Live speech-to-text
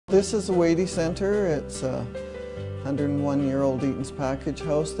This is the Wadey Centre. It's a 101-year-old Eaton's Package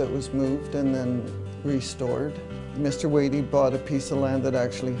house that was moved and then restored. Mr. Wadey bought a piece of land that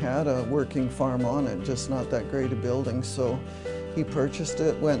actually had a working farm on it, just not that great a building, so he purchased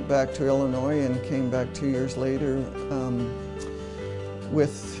it, went back to Illinois and came back 2 years later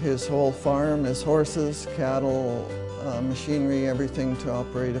with his whole farm, his horses, cattle, machinery, everything to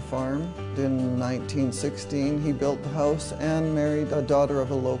operate a farm. In 1916 he built the house and married a daughter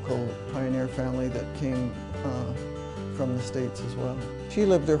of a local pioneer family that came from the States as well. She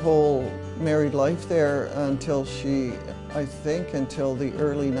lived her whole married life there until until the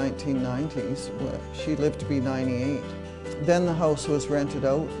early 1990s. She lived to be 98. Then the house was rented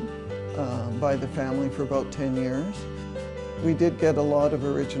out by the family for about 10 years. We did get a lot of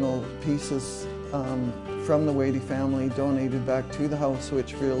original pieces from the Wadey family donated back to the house,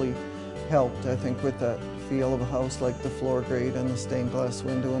 which really helped, I think, with that feel of a house, like the floor grate and the stained glass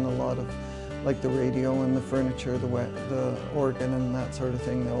window and a lot of, like the radio and the furniture, the organ and that sort of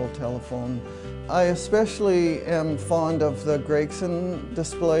thing, the old telephone. I especially am fond of the Gregson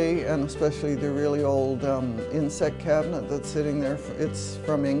display, and especially the really old insect cabinet that's sitting there. It's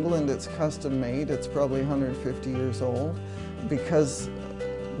from England, it's custom made, it's probably 150 years old. Because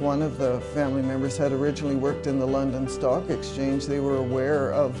one of the family members had originally worked in the London Stock Exchange, they were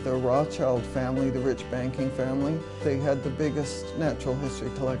aware of the Rothschild family, the rich banking family. They had the biggest natural history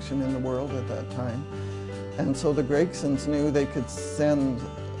collection in the world at that time. And so the Gregsons knew they could send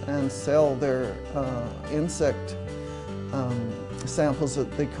and sell their insect samples that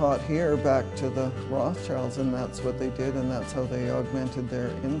they caught here back to the Rothschilds, and that's what they did, and that's how they augmented their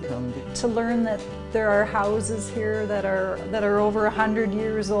income. To learn that there are houses here that are over 100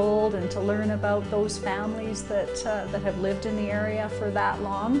 years old, and to learn about those families that have lived in the area for that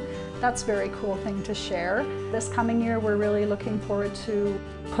long, that's a very cool thing to share. This coming year we're really looking forward to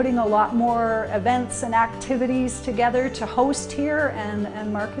putting a lot more events and activities together to host here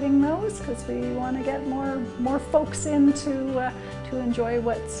and marketing those, because we want to get more folks in to enjoy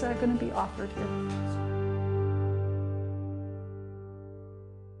what's going to be offered here.